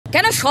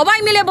কেন সবাই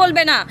মিলে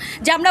বলবে না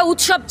যে আমরা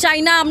উৎসব চাই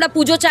না, আমরা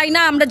পুজো চাই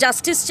না, আমরা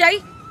জাস্টিস চাই?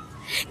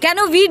 কেন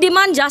উই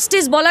ডিমান্ড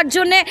জাস্টিস বলার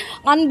জন্যে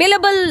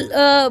আনবেলেবল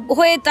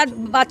হয়ে তার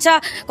বাচ্চা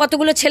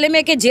কতগুলো ছেলে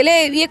মেয়েকে জেলে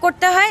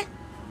করতে হয়?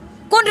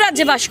 কোন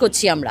রাজ্যে বাস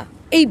করছি আমরা?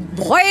 এই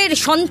ভয়ের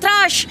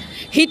সন্ত্রাস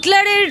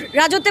হিটলারের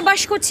রাজত্বে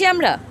বাস করছি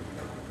আমরা,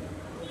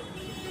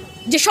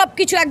 যে সব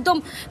কিছু একদম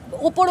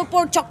ওপর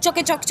ওপর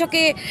চকচকে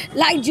চকচকে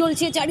লাইট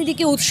জ্বলছে,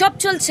 চারিদিকে উৎসব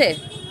চলছে।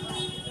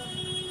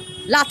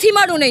 লাথি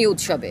মারুন এই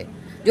উৎসবে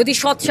যদি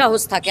সৎ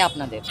সাহস থাকে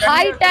আপনাদের।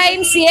 High time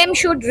CM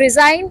should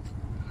resign.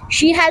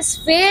 She has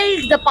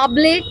failed the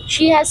public,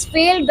 she has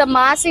failed the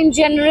mass in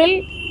general.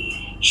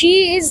 She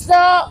is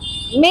the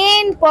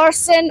main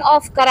person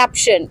of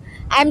corruption.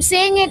 I'm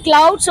saying it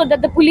loud so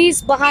that the police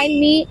behind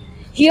me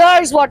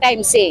hears what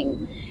I'm saying.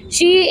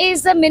 She is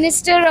the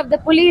minister of the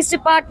police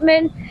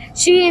department.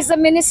 She is the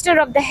minister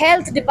of the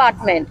health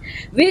department,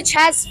 which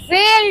has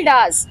failed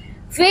us,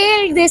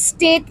 failed this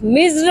state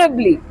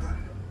miserably.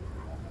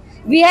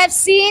 We have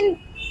seen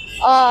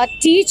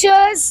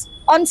teachers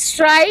on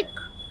strike.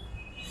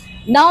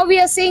 Now we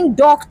are seeing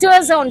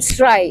doctors on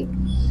strike.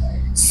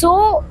 So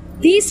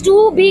these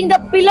two being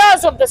the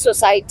pillars of the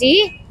society,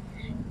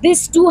 this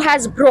too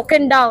has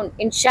broken down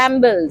in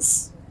shambles.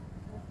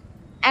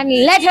 And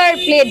let her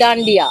play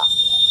dandiya.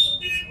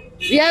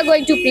 We are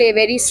going to play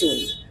very soon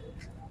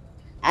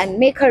and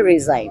make her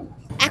resign.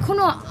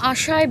 এখনো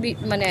আশায়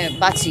মানে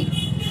বাঁচি।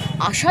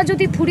 আশা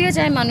যদি ফুরিয়ে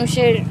যায়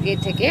মানুষের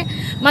থেকে,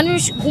 মানুষ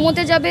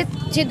ঘুমোতে যাবে,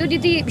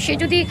 সে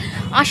যদি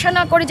আশা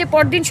না করে যে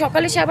পরদিন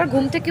সকালে সে আবার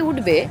ঘুম থেকে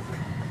উঠবে,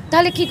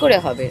 তাহলে কি করে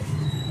হবে?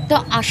 তো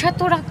আশা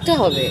তো রাখতে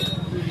হবে।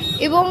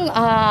 এবং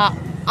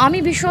আমি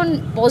ভীষণ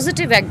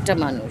পজিটিভ একটা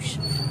মানুষ,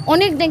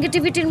 অনেক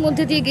নেগেটিভিটির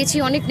মধ্যে দিয়ে গেছি,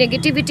 অনেক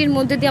নেগেটিভিটির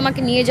মধ্যে দিয়ে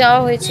আমাকে নিয়ে যাওয়া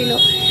হয়েছিল,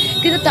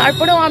 কিন্তু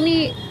তারপরেও আমি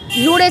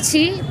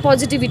লড়েছি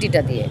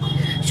পজিটিভিটিটা দিয়ে।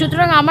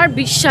 সুতরাং আমার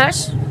বিশ্বাস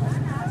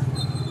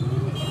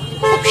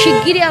খুব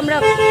শিগগিরই আমরা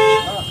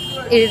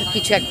এর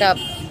কিছু একটা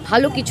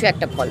ভালো কিছু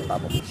একটা ফল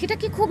পাবো। সেটা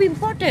কি খুব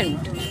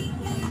ইম্পর্ট্যান্ট?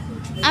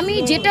 আমি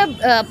যেটা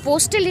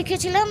পোস্টে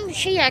লিখেছিলাম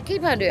সেই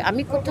একইভাবে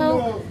আমি কোথাও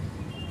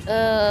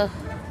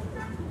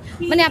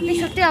মানে আপনি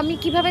সত্যি আমি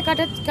কিভাবে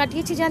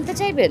কাটিয়েছি জানতে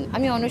চাইবেন?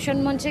 আমি অনশন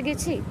মঞ্চে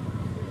গেছি,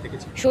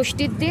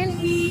 ষষ্ঠীর দিন,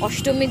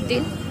 অষ্টমীর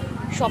দিন,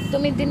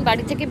 সপ্তমীর দিন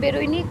বাড়ি থেকে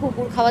বেরোয়নি,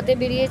 কুকুর খাওয়াতে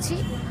বেরিয়েছি,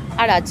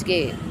 আর আজকে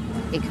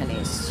এখানে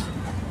এসেছি।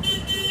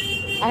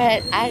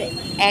 আর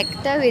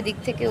একটাও এদিক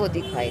থেকে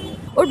ওদিক হয়নি।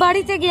 ওর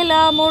বাড়িতে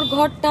গেলাম, ওর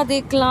ঘরটা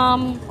দেখলাম,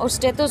 ওর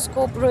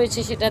স্টেথোস্কোপ রয়েছে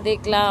সেটা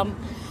দেখলাম,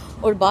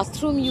 ওর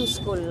বাথরুম ইউজ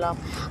করলাম।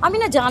 আমি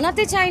না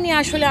জানাতে চাইনি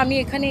আসলে আমি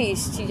এখানে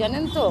এসেছি,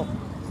 জানেন তো,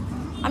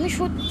 আমি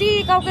সত্যি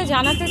কাউকে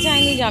জানাতে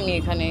চাইনি যে আমি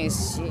এখানে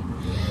এসেছি,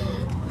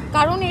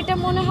 কারণ এটা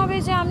মনে হবে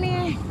যে আমি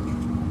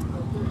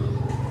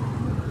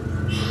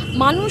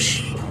মানুষ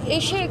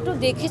এসে একটু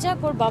দেখে যাক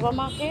ওর বাবা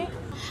মাকে।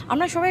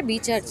 আমরা সবাই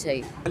বিচার চাই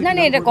না,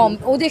 না এটা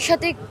ওদের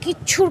সাথে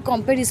কিচ্ছুর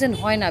কম্প্যারিজন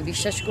হয় না,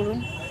 বিশ্বাস করুন।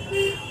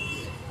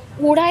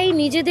 ওরাই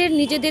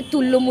নিজেদের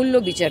তুল্যমূল্য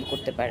বিচার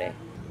করতে পারে।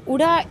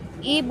 ওরা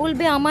এ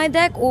বলবে আমায়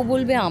দেখ, ও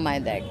বলবে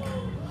আমায় দেখ,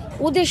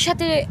 ওদের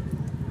সাথে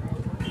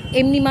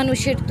এমনি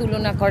মানুষের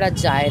তুলনা করা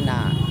যায় না,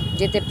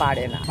 যেতে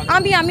পারে না।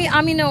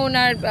 আমি না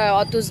ওনার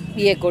অত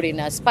করি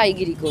না,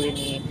 স্পাইগিরি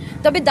করিনি,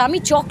 তবে দামি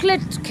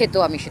চকলেট খেতো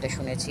আমি সেটা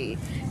শুনেছি,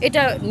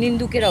 এটা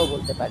নিন্দুকেরাও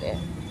বলতে পারে,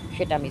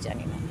 সেটা আমি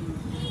জানি না।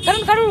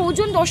 কারণ কারোর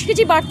ওজন 10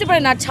 কেজি বাড়তে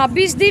পারে না,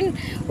 26 দিন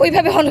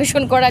ওইভাবে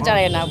অনশন করা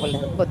যায় না বলে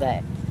বোধ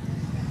হয়।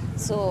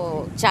 সো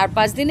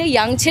 4-5 দিনে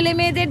ইয়াং ছেলে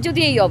মেয়েদের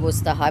যদি এই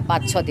অবস্থা হয়,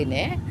 5-6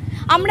 দিনে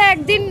আমরা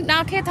একদিন না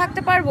খেয়ে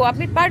থাকতে পারবো?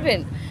 আপনি পারবেন?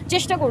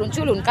 চেষ্টা করুন,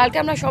 চলুন কালকে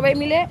আমরা সবাই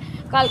মিলে,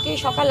 কালকে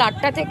সকাল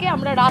 8টা থেকে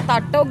আমরা রাত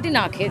 8টা অবধি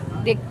না খেয়ে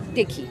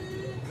দেখি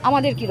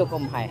আমাদের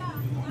কীরকম হয়।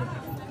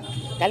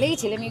 তাহলে এই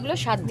ছেলে মেয়েগুলো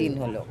 7 দিন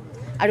হলো,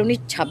 আর উনি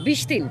 26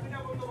 দিন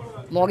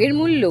মগের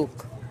মূল লোক।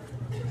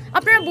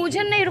 আপনারা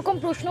বোঝেন না? এরকম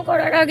প্রশ্ন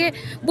করার আগে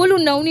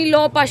বলুন না উনি ল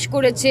পাস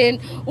করেছেন,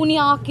 উনি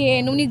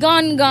আঁকেন, উনি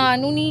গান,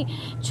 উনি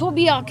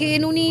ছবি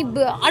আঁকেন, উনি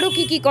আরও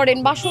কী করেন,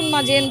 বাসন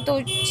মাজেন, তো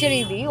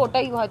ছেড়েই দিই,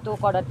 ওটাই হয়তো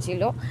করার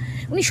ছিল।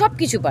 উনি সব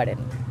কিছু পারেন,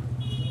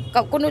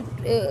 কোনো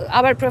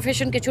আবার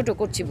প্রফেশনকে ছোটো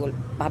করছি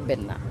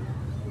ভাববেন না।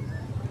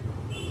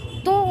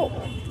 তো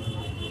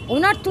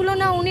ওনার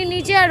তুলনা উনি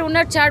নিজে আর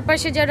ওনার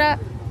চারপাশে যারা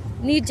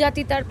নিজ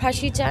জাতি তার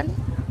ফাঁসি চান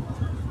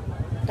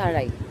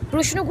তারাই।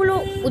 প্রশ্নগুলো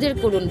ওদের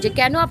করুন যে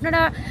কেন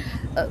আপনারা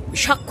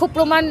সাক্ষ্য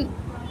প্রমাণ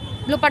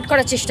লোপাট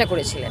করার চেষ্টা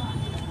করেছিলেন,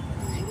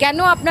 কেন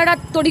আপনারা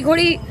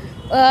তড়িঘড়ি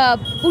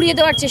পুড়িয়ে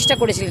দেওয়ার চেষ্টা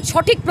করেছিলেন।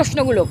 সঠিক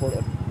প্রশ্নগুলো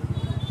করুন,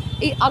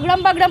 এই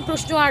আগ্রাম বাগ্রাম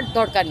প্রশ্ন আর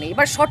দরকার নেই,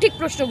 এবার সঠিক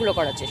প্রশ্নগুলো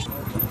করার চেষ্টা।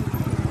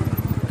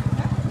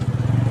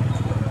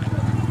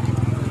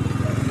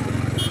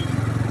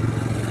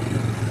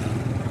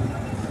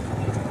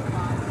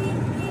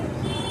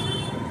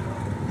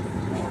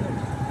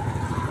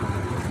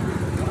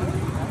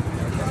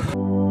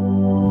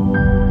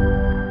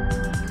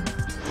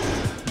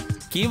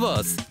 কি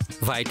বস,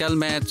 vital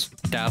match,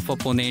 tough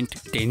opponent,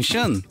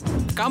 tension?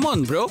 Come on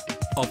bro,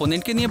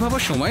 অপোনেন্টকে নিয়ে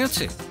ভাবার সময়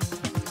আছে।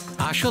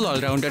 আসল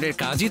অলরাউন্ডারের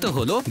কাজই তো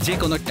হলো যে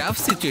কোনো টাফ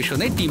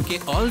সিচুয়েশনে টিমকে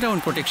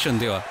অলরাউন্ড প্রোটেকশন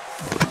দেওয়া।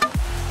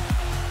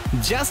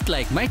 জাস্ট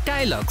লাইক মাই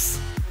টাইলক্স,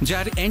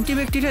 যার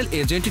অ্যান্টিব্যাকটেরিয়াল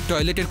এজেন্ট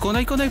টয়লেটের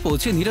কোনায় কোনায়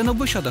পৌঁছে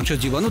 99%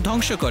 জীবাণু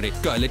ধ্বংস করে,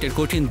 টয়লেটের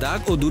কঠিন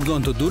দাগ ও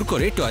দুর্গন্ধ দূর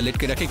করে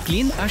টয়লেটকে রাখে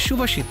ক্লিন আর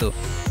সুবাসিত।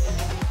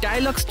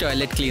 টাইলক্স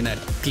টয়লেট ক্লিনার,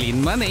 ক্লিন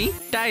মানেই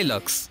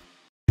টাইলক্স।